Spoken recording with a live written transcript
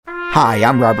Hi,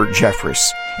 I'm Robert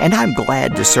Jeffress, and I'm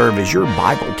glad to serve as your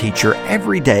Bible teacher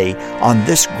every day on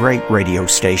this great radio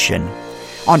station.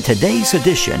 On today's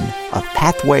edition of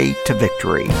Pathway to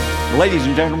Victory. Ladies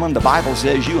and gentlemen, the Bible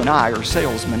says you and I are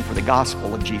salesmen for the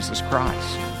gospel of Jesus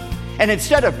Christ. And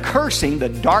instead of cursing the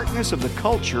darkness of the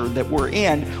culture that we're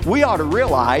in, we ought to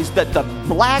realize that the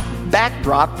black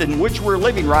backdrop in which we're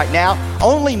living right now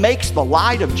only makes the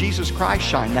light of Jesus Christ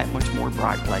shine that much more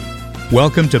brightly.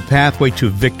 Welcome to Pathway to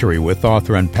Victory with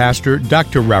author and pastor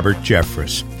Dr. Robert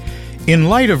Jeffress. In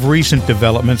light of recent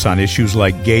developments on issues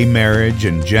like gay marriage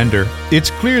and gender,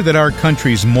 it's clear that our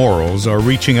country's morals are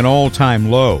reaching an all-time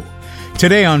low.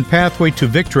 Today on Pathway to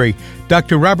Victory,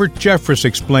 Dr. Robert Jeffress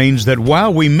explains that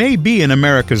while we may be in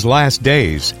America's last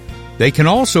days, they can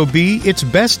also be its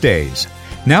best days.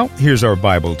 Now, here's our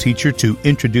Bible teacher to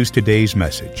introduce today's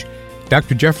message.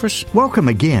 Dr. Jeffress? Welcome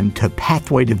again to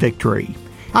Pathway to Victory.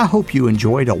 I hope you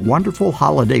enjoyed a wonderful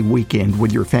holiday weekend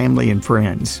with your family and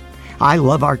friends. I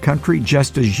love our country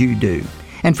just as you do.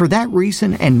 And for that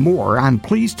reason and more, I'm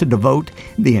pleased to devote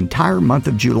the entire month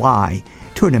of July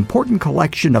to an important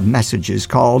collection of messages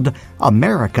called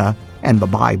America and the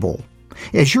Bible.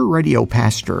 As your radio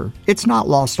pastor, it's not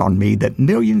lost on me that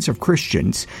millions of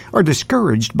Christians are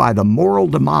discouraged by the moral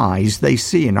demise they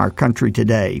see in our country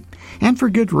today, and for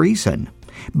good reason.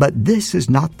 But this is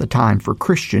not the time for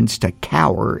Christians to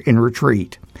cower and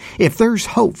retreat. If there's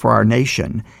hope for our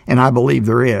nation, and I believe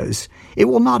there is, it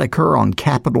will not occur on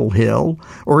Capitol Hill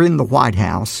or in the White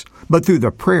House, but through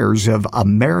the prayers of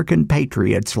American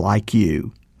patriots like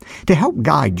you. To help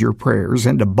guide your prayers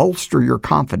and to bolster your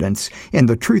confidence in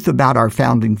the truth about our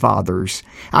founding fathers,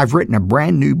 I've written a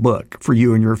brand new book for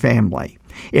you and your family.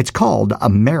 It's called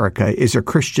America is a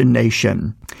Christian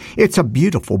Nation. It's a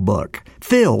beautiful book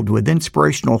filled with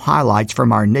inspirational highlights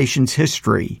from our nation's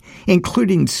history,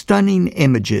 including stunning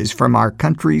images from our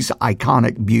country's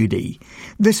iconic beauty.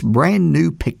 This brand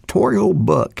new pictorial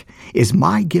book is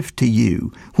my gift to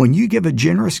you when you give a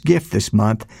generous gift this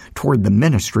month toward the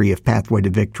ministry of Pathway to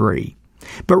Victory.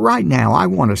 But right now, I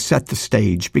want to set the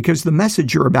stage because the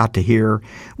message you're about to hear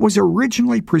was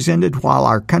originally presented while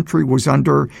our country was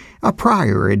under a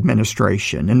prior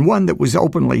administration and one that was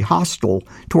openly hostile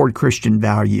toward Christian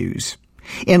values.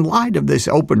 In light of this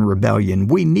open rebellion,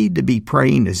 we need to be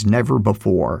praying as never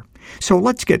before. So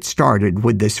let's get started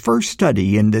with this first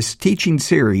study in this teaching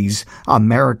series,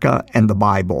 America and the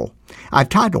Bible. I've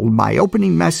titled my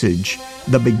opening message,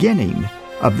 The Beginning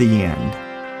of the End.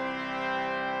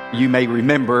 You may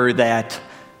remember that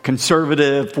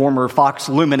conservative former Fox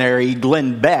luminary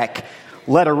Glenn Beck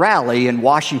led a rally in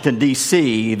Washington,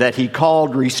 D.C. that he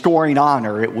called Restoring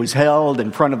Honor. It was held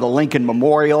in front of the Lincoln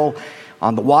Memorial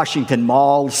on the Washington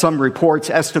Mall. Some reports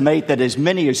estimate that as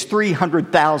many as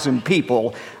 300,000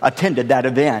 people attended that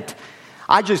event.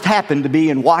 I just happened to be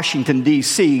in Washington,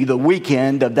 D.C. the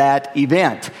weekend of that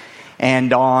event.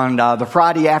 And on the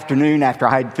Friday afternoon, after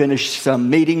I had finished some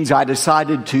meetings, I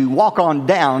decided to walk on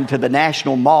down to the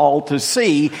National Mall to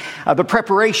see the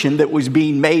preparation that was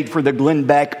being made for the Glenn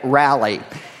Beck rally.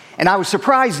 And I was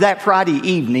surprised that Friday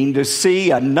evening to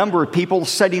see a number of people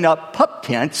setting up pup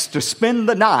tents to spend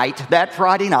the night, that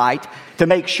Friday night, to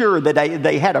make sure that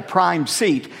they had a prime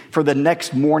seat for the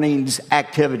next morning's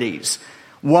activities.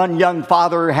 One young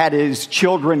father had his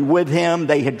children with him.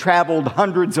 They had traveled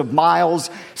hundreds of miles.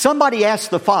 Somebody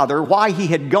asked the father why he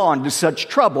had gone to such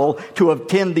trouble to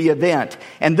attend the event.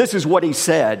 And this is what he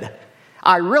said: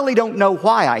 "I really don't know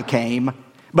why I came,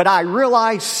 but I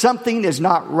realize something is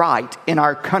not right in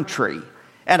our country,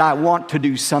 and I want to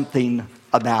do something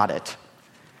about it."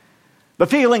 The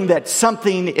feeling that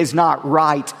something is not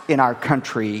right in our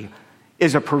country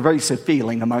is a pervasive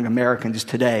feeling among Americans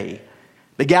today.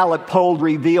 The Gallup poll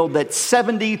revealed that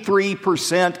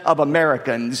 73% of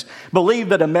Americans believe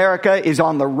that America is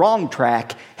on the wrong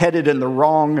track, headed in the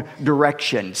wrong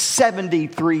direction.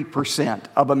 73%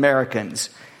 of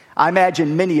Americans. I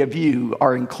imagine many of you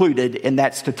are included in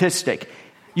that statistic.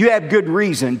 You have good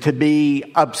reason to be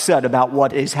upset about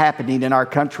what is happening in our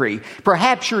country.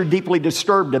 Perhaps you're deeply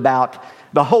disturbed about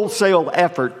the wholesale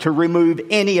effort to remove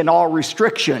any and all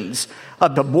restrictions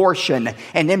of abortion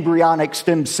and embryonic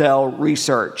stem cell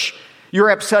research. You're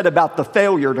upset about the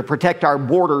failure to protect our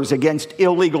borders against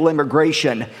illegal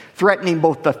immigration, threatening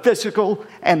both the physical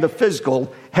and the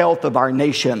physical health of our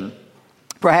nation.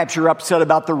 Perhaps you're upset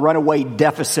about the runaway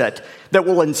deficit that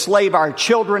will enslave our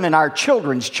children and our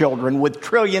children's children with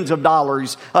trillions of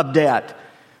dollars of debt.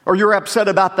 Or you're upset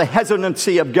about the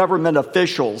hesitancy of government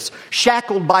officials,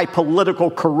 shackled by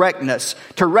political correctness,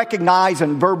 to recognize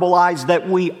and verbalize that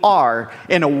we are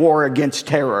in a war against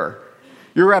terror.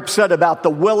 You're upset about the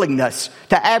willingness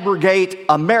to abrogate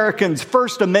Americans'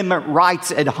 First Amendment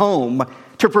rights at home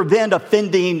to prevent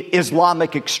offending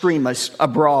Islamic extremists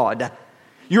abroad.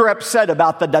 You're upset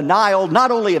about the denial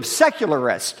not only of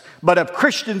secularists, but of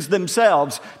Christians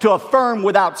themselves to affirm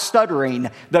without stuttering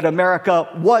that America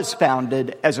was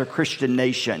founded as a Christian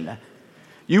nation.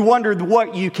 You wondered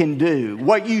what you can do,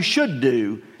 what you should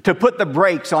do to put the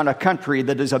brakes on a country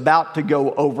that is about to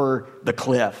go over the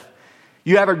cliff.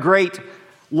 You have a great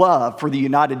love for the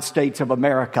United States of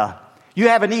America. You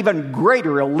have an even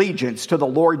greater allegiance to the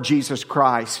Lord Jesus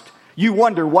Christ. You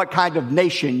wonder what kind of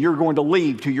nation you're going to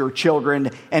leave to your children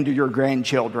and to your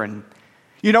grandchildren.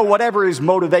 You know, whatever his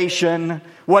motivation,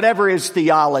 whatever his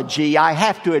theology, I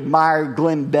have to admire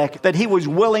Glenn Beck that he was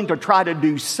willing to try to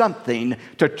do something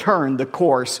to turn the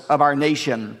course of our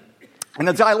nation. And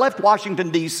as I left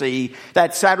Washington, D.C.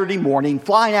 that Saturday morning,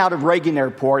 flying out of Reagan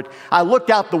Airport, I looked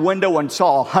out the window and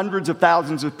saw hundreds of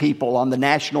thousands of people on the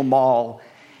National Mall.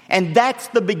 And that's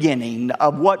the beginning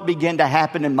of what began to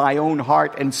happen in my own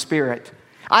heart and spirit.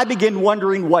 I began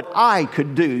wondering what I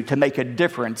could do to make a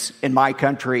difference in my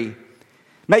country.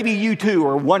 Maybe you too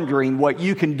are wondering what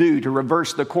you can do to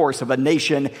reverse the course of a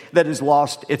nation that has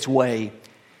lost its way.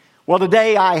 Well,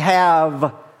 today I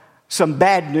have some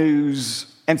bad news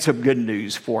and some good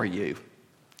news for you.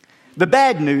 The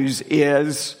bad news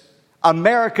is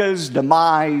America's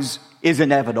demise is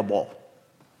inevitable.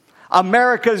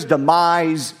 America's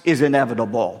demise is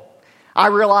inevitable. I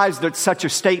realize that such a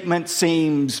statement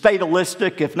seems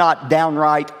fatalistic, if not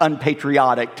downright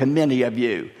unpatriotic to many of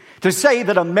you. To say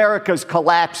that America's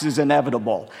collapse is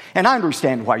inevitable. And I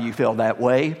understand why you feel that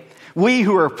way. We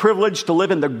who are privileged to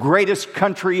live in the greatest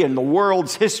country in the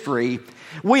world's history,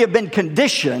 we have been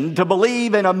conditioned to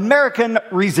believe in American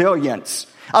resilience,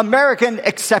 American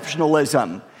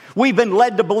exceptionalism. We've been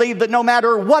led to believe that no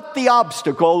matter what the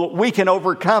obstacle, we can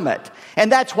overcome it. And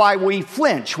that's why we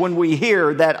flinch when we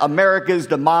hear that America's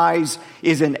demise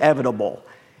is inevitable.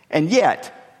 And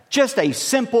yet, just a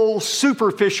simple,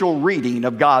 superficial reading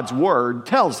of God's Word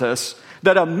tells us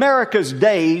that America's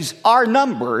days are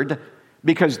numbered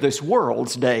because this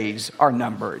world's days are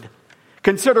numbered.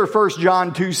 Consider 1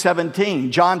 John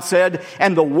 2:17. John said,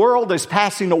 "And the world is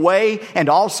passing away and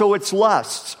also its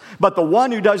lusts, but the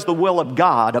one who does the will of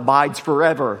God abides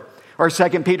forever." Or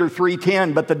 2 Peter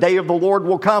 3:10, "But the day of the Lord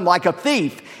will come like a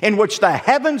thief, in which the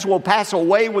heavens will pass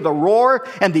away with a roar,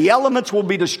 and the elements will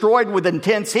be destroyed with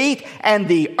intense heat, and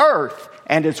the earth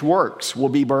and its works will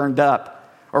be burned up."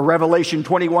 Or Revelation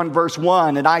 21 verse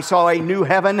 1, "And I saw a new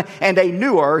heaven and a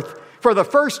new earth, for the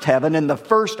first heaven and the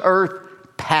first earth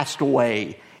passed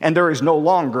away, and there is no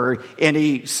longer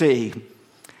any sea."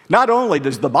 Not only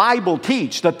does the Bible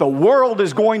teach that the world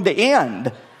is going to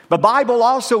end, the Bible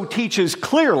also teaches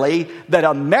clearly that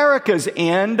America's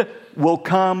end will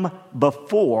come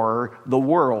before the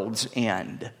world's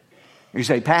end. You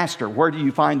say, "Pastor, where do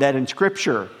you find that in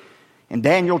Scripture?" In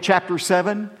Daniel chapter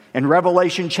 7, in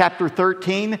Revelation chapter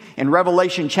 13, in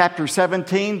Revelation chapter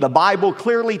 17, the Bible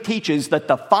clearly teaches that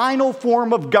the final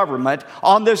form of government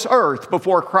on this earth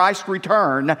before Christ's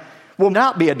return will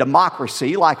not be a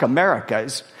democracy like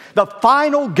America's. The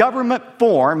final government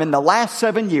form in the last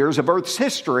 7 years of Earth's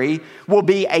history will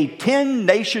be a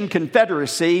 10-nation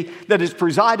confederacy that is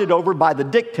presided over by the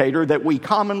dictator that we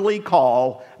commonly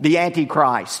call the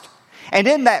Antichrist. And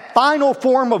in that final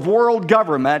form of world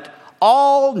government,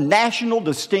 all national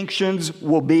distinctions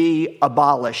will be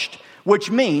abolished,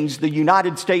 which means the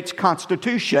United States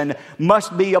Constitution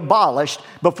must be abolished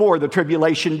before the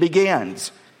tribulation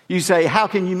begins. You say, how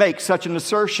can you make such an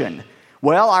assertion?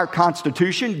 Well, our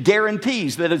Constitution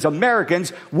guarantees that as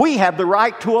Americans, we have the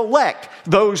right to elect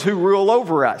those who rule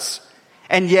over us.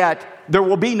 And yet, there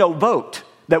will be no vote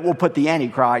that will put the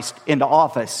Antichrist into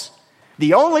office.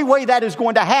 The only way that is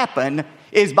going to happen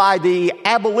is by the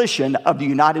abolition of the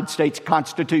United States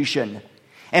Constitution.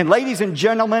 And ladies and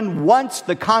gentlemen, once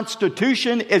the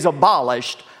Constitution is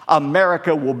abolished,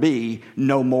 America will be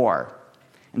no more.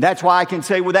 And that's why I can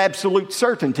say with absolute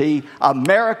certainty,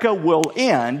 America will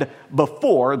end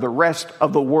before the rest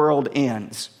of the world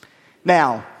ends.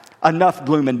 Now, enough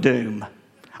gloom and doom.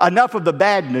 Enough of the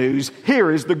bad news. Here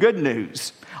is the good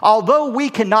news. Although we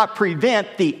cannot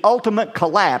prevent the ultimate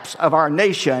collapse of our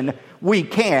nation, we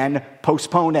can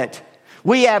postpone it.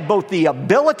 We have both the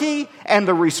ability and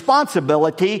the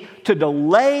responsibility to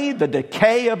delay the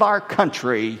decay of our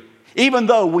country, even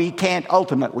though we can't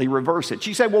ultimately reverse it.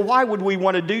 You say, well, why would we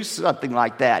want to do something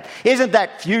like that? Isn't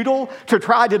that futile to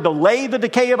try to delay the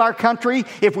decay of our country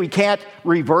if we can't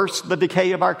reverse the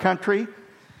decay of our country?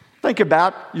 Think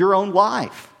about your own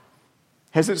life.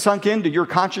 Has it sunk into your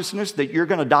consciousness that you're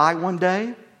going to die one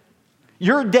day?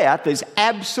 Your death is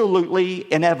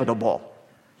absolutely inevitable.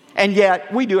 And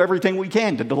yet, we do everything we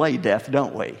can to delay death,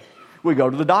 don't we? We go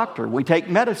to the doctor, we take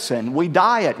medicine, we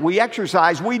diet, we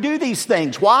exercise, we do these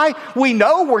things. Why? We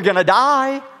know we're going to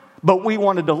die, but we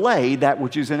want to delay that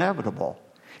which is inevitable.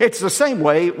 It's the same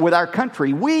way with our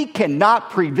country. We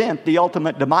cannot prevent the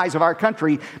ultimate demise of our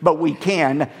country, but we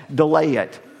can delay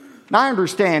it. Now, I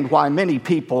understand why many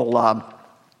people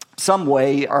some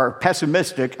way are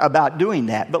pessimistic about doing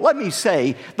that. But let me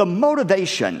say, the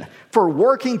motivation for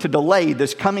working to delay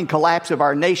this coming collapse of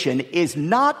our nation is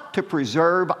not to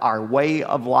preserve our way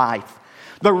of life.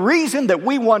 The reason that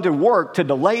we want to work to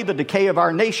delay the decay of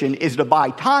our nation is to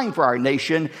buy time for our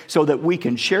nation so that we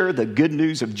can share the good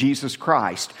news of Jesus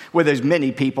Christ with as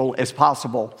many people as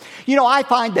possible. You know, I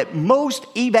find that most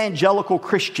evangelical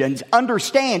Christians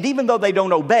understand, even though they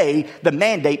don't obey, the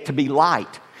mandate to be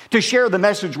light, to share the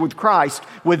message with Christ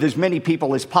with as many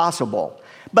people as possible.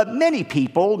 But many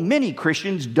people, many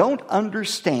Christians, don't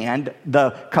understand the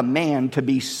command to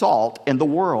be salt in the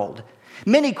world.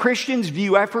 Many Christians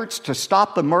view efforts to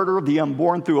stop the murder of the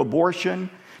unborn through abortion,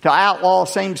 to outlaw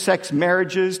same-sex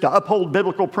marriages, to uphold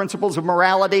biblical principles of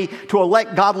morality, to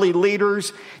elect godly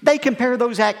leaders. They compare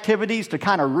those activities to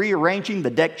kind of rearranging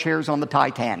the deck chairs on the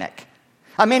Titanic.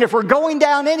 I mean, if we're going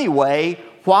down anyway,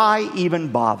 why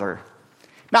even bother?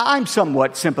 Now, I'm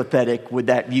somewhat sympathetic with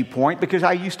that viewpoint because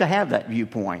I used to have that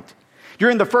viewpoint.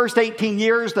 During the first 18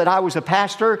 years that I was a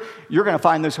pastor, you're going to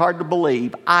find this hard to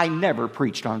believe, I never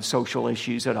preached on social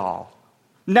issues at all.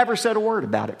 Never said a word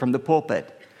about it from the pulpit.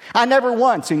 I never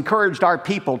once encouraged our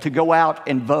people to go out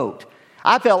and vote.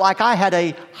 I felt like I had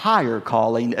a higher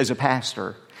calling as a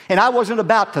pastor, and I wasn't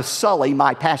about to sully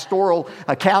my pastoral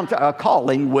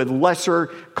calling with lesser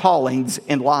callings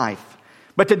in life.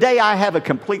 But today I have a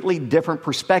completely different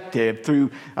perspective through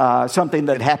something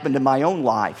that happened in my own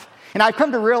life. And I've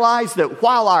come to realize that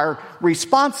while our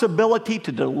responsibility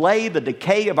to delay the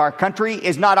decay of our country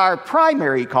is not our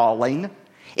primary calling,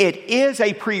 it is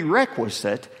a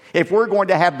prerequisite if we're going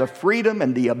to have the freedom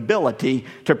and the ability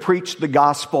to preach the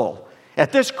gospel.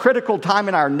 At this critical time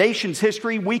in our nation's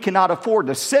history, we cannot afford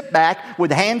to sit back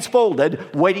with hands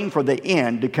folded, waiting for the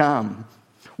end to come.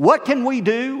 What can we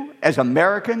do as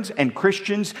Americans and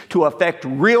Christians to affect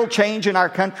real change in our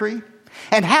country?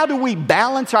 And how do we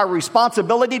balance our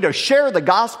responsibility to share the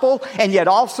gospel and yet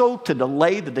also to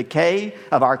delay the decay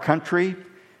of our country?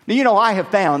 You know, I have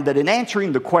found that in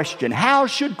answering the question, how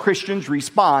should Christians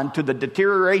respond to the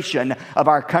deterioration of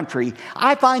our country,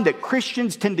 I find that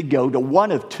Christians tend to go to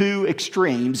one of two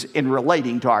extremes in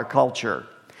relating to our culture.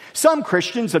 Some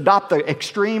Christians adopt the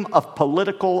extreme of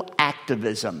political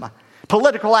activism.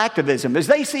 Political activism, as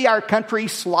they see our country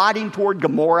sliding toward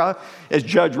Gomorrah, as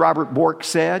Judge Robert Bork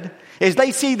said, as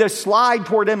they see this slide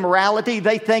toward immorality,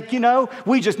 they think, you know,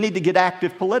 we just need to get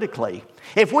active politically.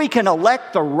 If we can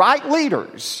elect the right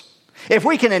leaders, if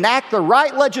we can enact the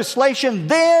right legislation,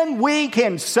 then we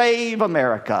can save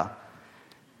America.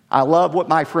 I love what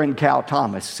my friend Cal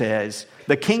Thomas says.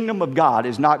 The kingdom of God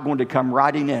is not going to come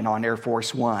riding in on Air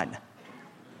Force One.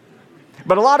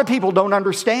 But a lot of people don't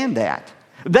understand that.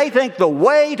 They think the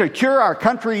way to cure our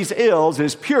country's ills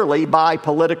is purely by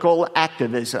political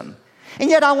activism.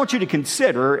 And yet I want you to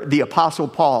consider the Apostle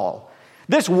Paul.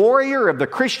 This warrior of the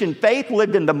Christian faith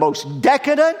lived in the most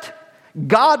decadent,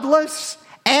 godless,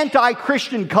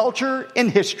 anti-Christian culture in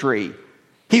history.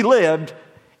 He lived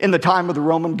in the time of the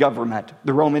Roman government,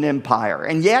 the Roman Empire.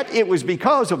 And yet it was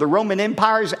because of the Roman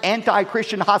Empire's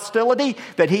anti-Christian hostility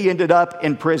that he ended up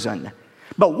in prison.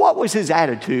 But what was his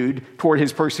attitude toward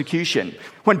his persecution?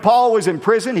 When Paul was in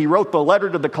prison, he wrote the letter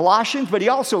to the Colossians, but he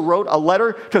also wrote a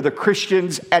letter to the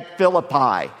Christians at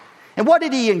Philippi. And what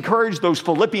did he encourage those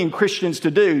Philippian Christians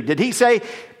to do? Did he say,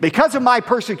 because of my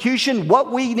persecution,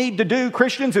 what we need to do,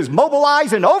 Christians, is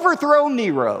mobilize and overthrow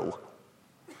Nero?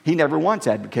 He never once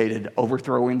advocated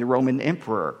overthrowing the Roman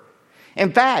emperor.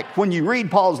 In fact, when you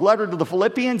read Paul's letter to the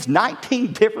Philippians,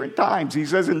 19 different times he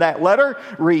says in that letter,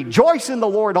 rejoice in the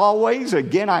Lord always.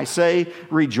 Again, I say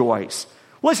rejoice.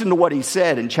 Listen to what he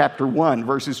said in chapter 1,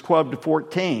 verses 12 to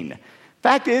 14.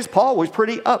 Fact is, Paul was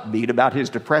pretty upbeat about his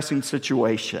depressing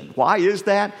situation. Why is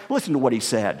that? Listen to what he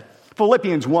said.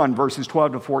 Philippians 1, verses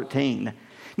 12 to 14.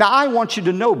 Now, I want you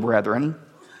to know, brethren,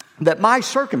 that my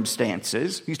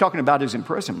circumstances, he's talking about his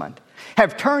imprisonment,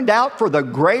 have turned out for the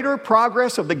greater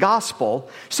progress of the gospel,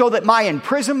 so that my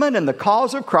imprisonment in the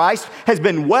cause of Christ has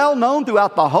been well known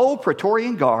throughout the whole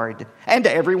Praetorian Guard and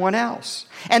to everyone else.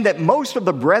 And that most of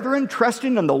the brethren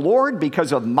trusting in the Lord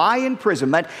because of my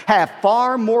imprisonment have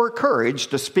far more courage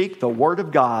to speak the word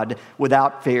of God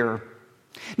without fear.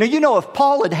 Now, you know, if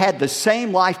Paul had had the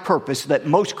same life purpose that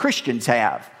most Christians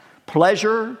have,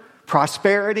 pleasure,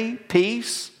 prosperity,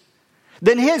 peace,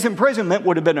 then his imprisonment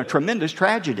would have been a tremendous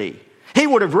tragedy. He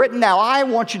would have written, "Now I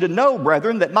want you to know,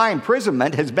 brethren, that my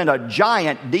imprisonment has been a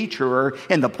giant detourer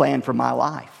in the plan for my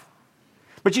life."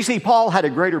 But you see, Paul had a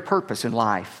greater purpose in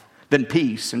life than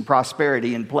peace and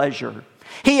prosperity and pleasure.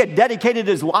 He had dedicated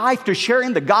his life to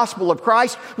sharing the gospel of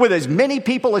Christ with as many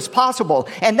people as possible,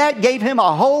 and that gave him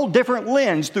a whole different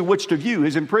lens through which to view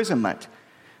his imprisonment.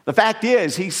 The fact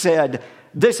is, he said,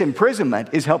 this imprisonment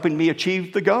is helping me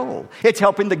achieve the goal. It's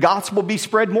helping the gospel be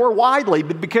spread more widely,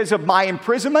 but because of my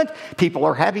imprisonment, people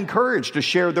are having courage to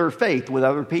share their faith with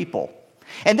other people.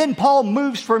 And then Paul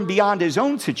moves from beyond his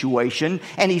own situation,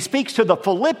 and he speaks to the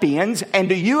Philippians and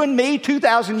to you and me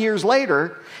 2,000 years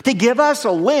later to give us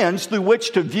a lens through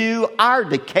which to view our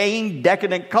decaying,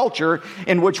 decadent culture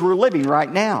in which we're living right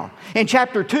now. In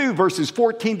chapter 2, verses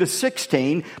 14 to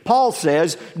 16, Paul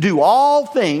says, "Do all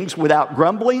things without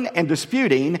grumbling and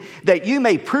disputing, that you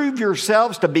may prove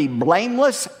yourselves to be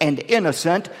blameless and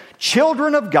innocent,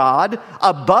 children of God,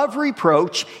 above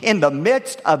reproach, in the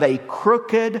midst of a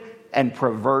crooked and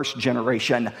perverse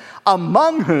generation,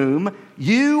 among whom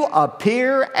you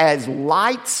appear as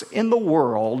lights in the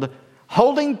world,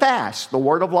 holding fast the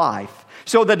word of life,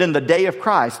 so that in the day of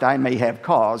Christ I may have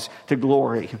cause to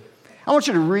glory." I want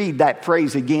you to read that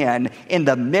phrase again, "in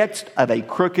the midst of a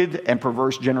crooked and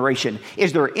perverse generation."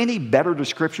 Is there any better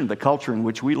description of the culture in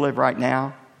which we live right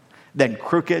now than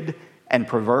crooked and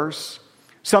perverse?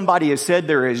 Somebody has said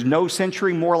there is no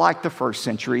century more like the first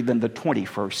century than the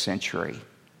 21st century.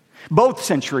 Both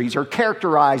centuries are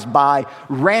characterized by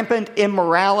rampant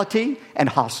immorality and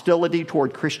hostility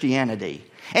toward Christianity.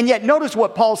 And yet notice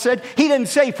what Paul said. He didn't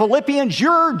say, "Philippians,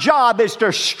 your job is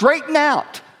to straighten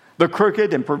out the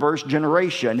crooked and perverse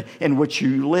generation in which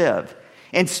you live."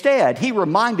 Instead, he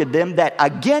reminded them that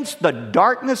against the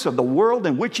darkness of the world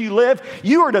in which you live,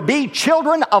 you are to be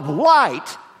children of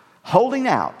light, holding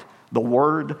out the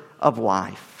word of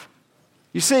life.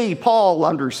 You see, Paul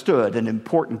understood an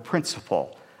important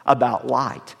principle about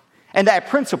light. And that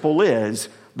principle is,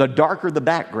 the darker the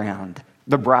background,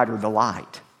 the brighter the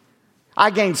light.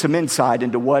 I gained some insight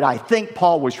into what I think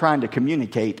Paul was trying to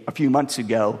communicate a few months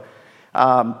ago.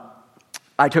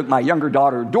 I took my younger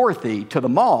daughter, Dorothy, to the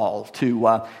mall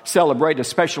to celebrate a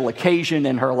special occasion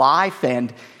in her life.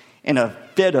 And in a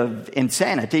fit of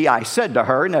insanity, I said to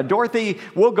her, "Now, Dorothy,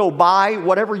 we'll go buy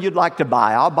whatever you'd like to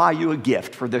buy. I'll buy you a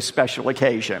gift for this special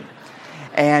occasion."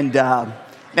 And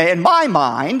in my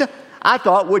mind, I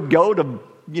thought we'd go to,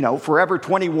 Forever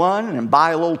 21 and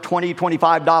buy a little $20,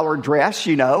 $25 dress,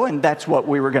 and that's what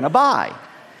we were going to buy.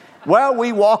 Well,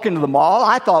 we walk into the mall.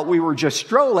 I thought we were just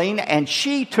strolling, and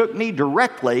she took me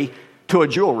directly to a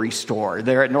jewelry store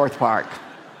there at North Park.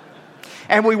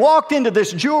 And we walked into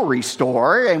this jewelry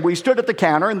store, and we stood at the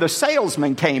counter, and the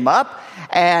salesman came up,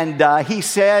 and he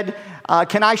said,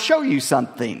 "Can I show you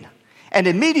something?" And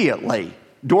immediately,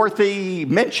 Dorothy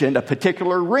mentioned a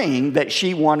particular ring that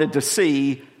she wanted to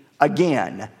see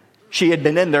again. She had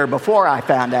been in there before, I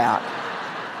found out.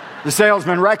 The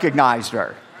salesman recognized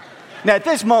her. Now, at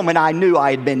this moment, I knew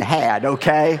I had been had,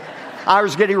 okay? I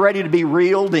was getting ready to be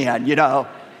reeled in,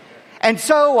 And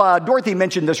so Dorothy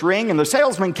mentioned this ring, and the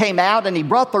salesman came out, and he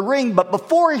brought the ring. But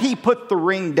before he put the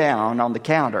ring down on the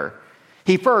counter,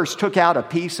 he first took out a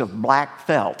piece of black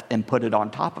felt and put it on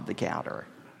top of the counter.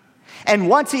 And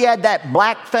once he had that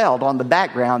black felt on the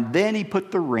background, then he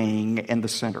put the ring in the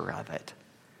center of it.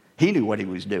 He knew what he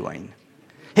was doing.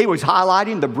 He was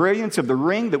highlighting the brilliance of the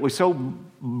ring that was so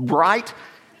bright,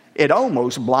 it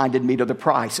almost blinded me to the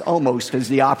price. Almost is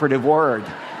the operative word.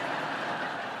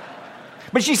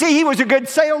 But you see, he was a good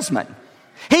salesman.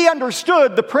 He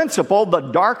understood the principle, the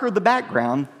darker the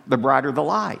background, the brighter the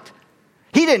light.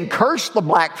 He didn't curse the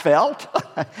black felt.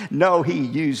 No, he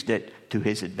used it to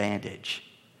his advantage.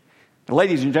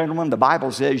 Ladies and gentlemen, the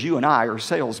Bible says you and I are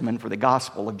salesmen for the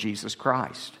gospel of Jesus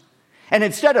Christ. And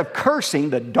instead of cursing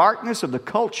the darkness of the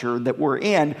culture that we're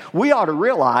in, we ought to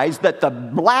realize that the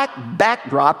black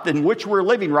backdrop in which we're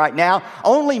living right now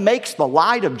only makes the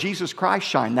light of Jesus Christ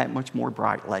shine that much more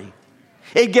brightly.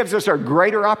 It gives us a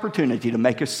greater opportunity to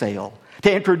make a sale,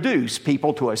 to introduce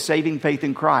people to a saving faith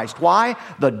in Christ. Why?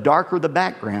 The darker the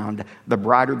background, the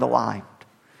brighter the light.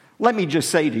 Let me just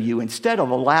say to you, instead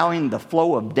of allowing the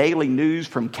flow of daily news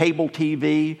from cable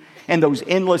TV and those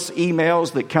endless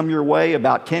emails that come your way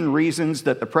about 10 reasons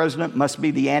that the president must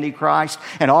be the Antichrist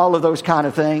and all of those kind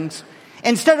of things,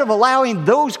 instead of allowing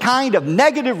those kind of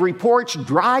negative reports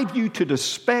drive you to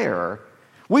despair,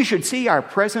 we should see our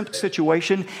present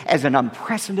situation as an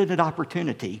unprecedented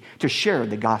opportunity to share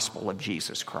the gospel of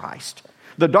Jesus Christ.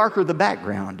 The darker the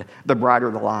background, the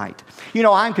brighter the light. You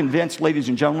know, I'm convinced, ladies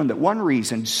and gentlemen, that one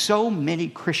reason so many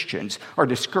Christians are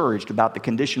discouraged about the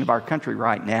condition of our country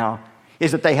right now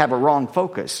is that they have a wrong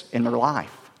focus in their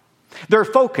life. They're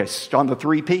focused on the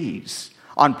 3 P's,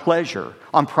 on pleasure,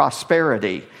 on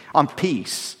prosperity, on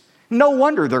peace. No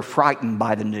wonder they're frightened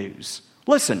by the news.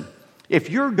 Listen, if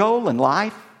your goal in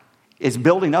life is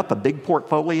building up a big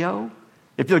portfolio,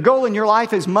 if the goal in your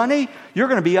life is money, you're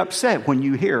going to be upset when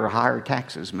you hear higher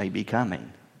taxes may be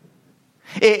coming.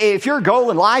 If your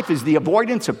goal in life is the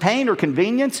avoidance of pain or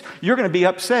convenience, you're going to be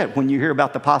upset when you hear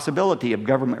about the possibility of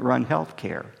government-run health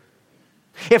care.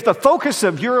 If the focus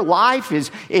of your life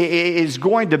is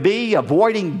going to be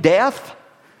avoiding death,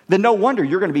 then no wonder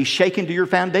you're going to be shaken to your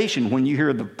foundation when you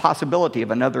hear the possibility of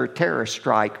another terrorist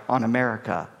strike on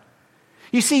America.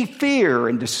 You see, fear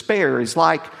and despair is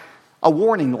like a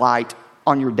warning light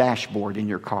on your dashboard in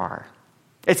your car.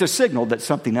 It's a signal that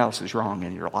something else is wrong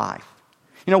in your life.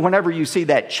 You know, whenever you see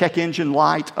that check engine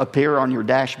light appear on your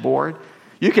dashboard,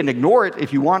 you can ignore it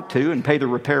if you want to and pay the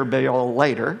repair bill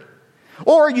later.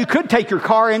 Or you could take your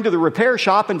car into the repair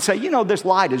shop and say, you know, this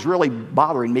light is really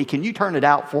bothering me. Can you turn it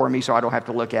out for me so I don't have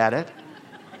to look at it?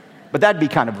 But that'd be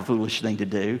kind of a foolish thing to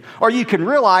do. Or you can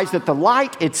realize that the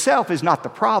light itself is not the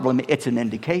problem. It's an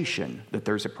indication that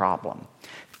there's a problem.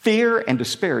 Fear and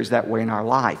despair is that way in our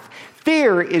life.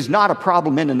 Fear is not a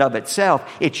problem in and of itself.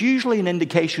 It's usually an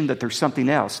indication that there's something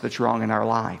else that's wrong in our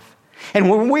life. And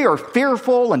when we are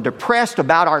fearful and depressed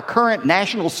about our current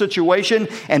national situation,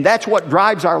 and that's what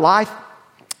drives our life,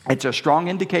 it's a strong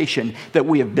indication that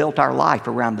we have built our life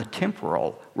around the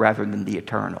temporal rather than the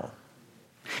eternal.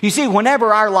 You see,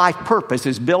 whenever our life purpose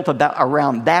is built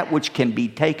around that which can be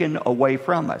taken away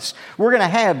from us, we're going to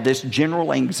have this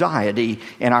general anxiety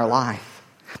in our life.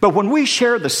 But when we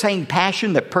share the same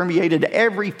passion that permeated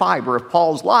every fiber of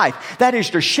Paul's life, that is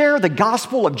to share the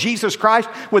gospel of Jesus Christ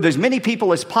with as many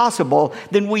people as possible,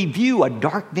 then we view a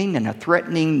darkening and a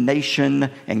threatening nation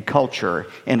and culture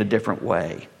in a different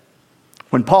way.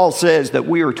 When Paul says that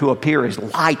we are to appear as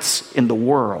lights in the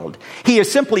world, he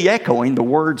is simply echoing the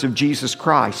words of Jesus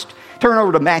Christ. Turn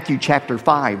over to Matthew chapter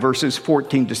 5, verses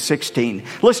 14 to 16.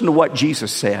 Listen to what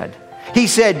Jesus said. He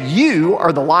said, "You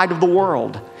are the light of the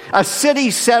world, a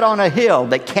city set on a hill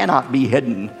that cannot be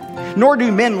hidden. Nor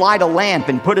do men light a lamp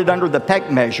and put it under the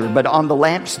peck measure, but on the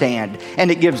lampstand,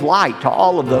 and it gives light to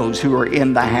all of those who are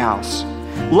in the house.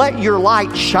 Let your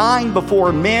light shine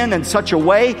before men in such a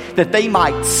way that they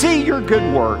might see your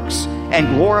good works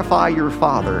and glorify your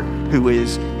Father who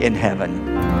is in heaven."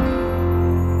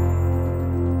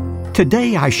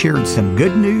 Today I shared some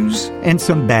good news and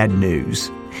some bad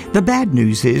news. The bad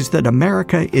news is that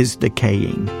America is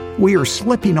decaying. We are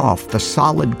slipping off the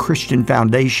solid Christian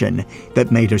foundation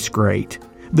that made us great.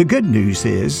 The good news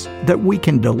is that we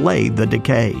can delay the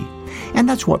decay. And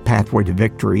that's what Pathway to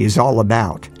Victory is all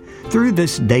about. Through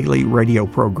this daily radio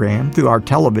program, through our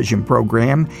television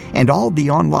program, and all the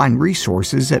online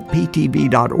resources at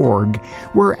ptv.org,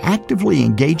 we're actively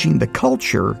engaging the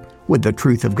culture with the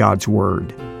truth of God's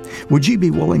Word. Would you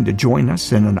be willing to join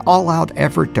us in an all-out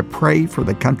effort to pray for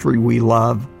the country we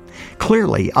love?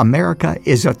 Clearly, America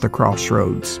is at the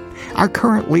crossroads. Our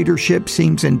current leadership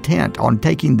seems intent on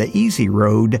taking the easy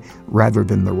road rather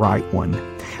than the right one.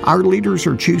 Our leaders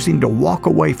are choosing to walk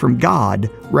away from God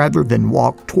rather than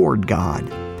walk toward God.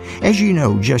 As you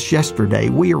know, just yesterday,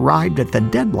 we arrived at the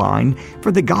deadline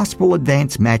for the Gospel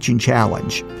Advance Matching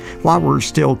Challenge. While we're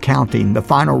still counting the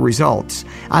final results,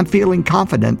 I'm feeling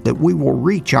confident that we will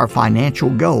reach our financial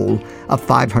goal of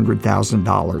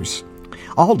 $500,000.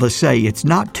 All to say, it's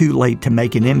not too late to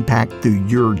make an impact through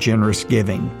your generous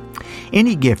giving.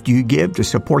 Any gift you give to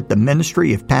support the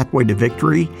ministry of Pathway to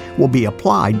Victory will be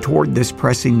applied toward this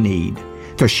pressing need,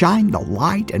 to shine the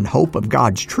light and hope of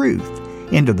God's truth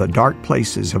into the dark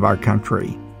places of our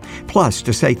country. Plus,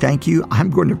 to say thank you, I'm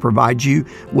going to provide you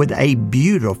with a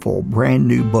beautiful brand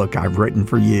new book I've written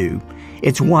for you.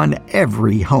 It's one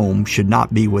every home should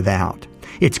not be without.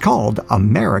 It's called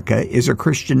America is a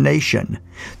Christian Nation.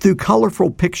 Through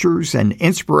colorful pictures and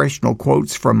inspirational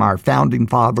quotes from our founding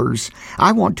fathers,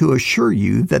 I want to assure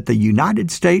you that the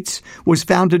United States was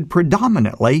founded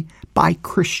predominantly by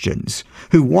Christians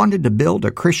who wanted to build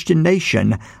a Christian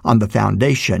nation on the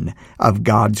foundation of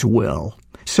God's will.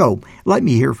 So, let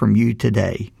me hear from you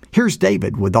today. Here's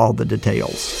David with all the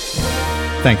details.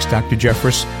 Thanks, Dr.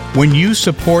 Jeffress. When you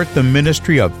support the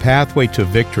ministry of Pathway to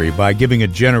Victory by giving a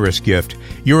generous gift,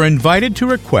 you're invited to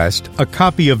request a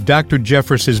copy of Dr.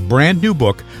 Jeffress's brand new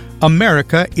book,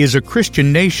 America is a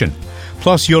Christian Nation.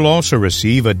 Plus, you'll also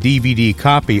receive a DVD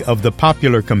copy of the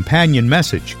popular companion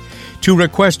message. To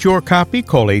request your copy,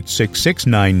 call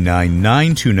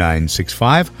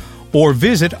 866-999-2965 or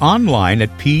visit online at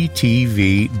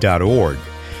ptv.org.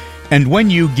 And when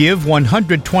you give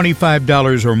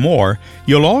 $125 or more,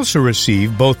 you'll also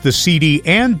receive both the CD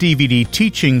and DVD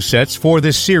teaching sets for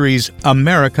this series,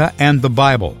 America and the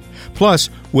Bible. Plus,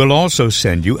 we'll also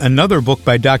send you another book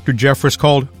by Dr. Jeffress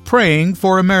called Praying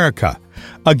for America.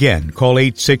 Again, call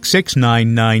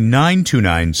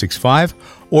 866-999-2965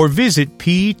 or visit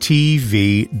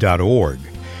ptv.org.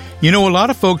 You know, a lot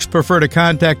of folks prefer to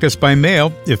contact us by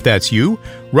mail. If that's you,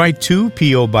 write to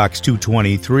P.O. Box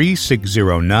 223,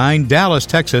 609, Dallas,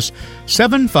 Texas,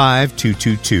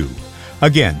 75222.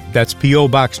 Again, that's P.O.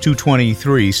 Box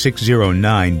 223,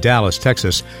 609, Dallas,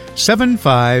 Texas,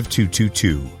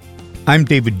 75222. I'm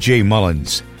David J.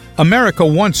 Mullins. America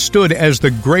once stood as the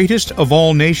greatest of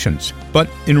all nations, but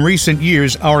in recent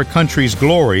years our country's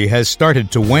glory has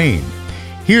started to wane.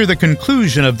 Hear the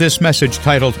conclusion of this message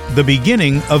titled, The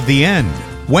Beginning of the End,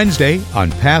 Wednesday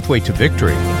on Pathway to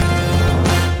Victory.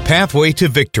 Pathway to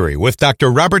Victory with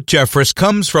Dr. Robert Jeffress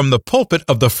comes from the pulpit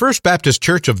of the First Baptist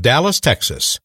Church of Dallas, Texas.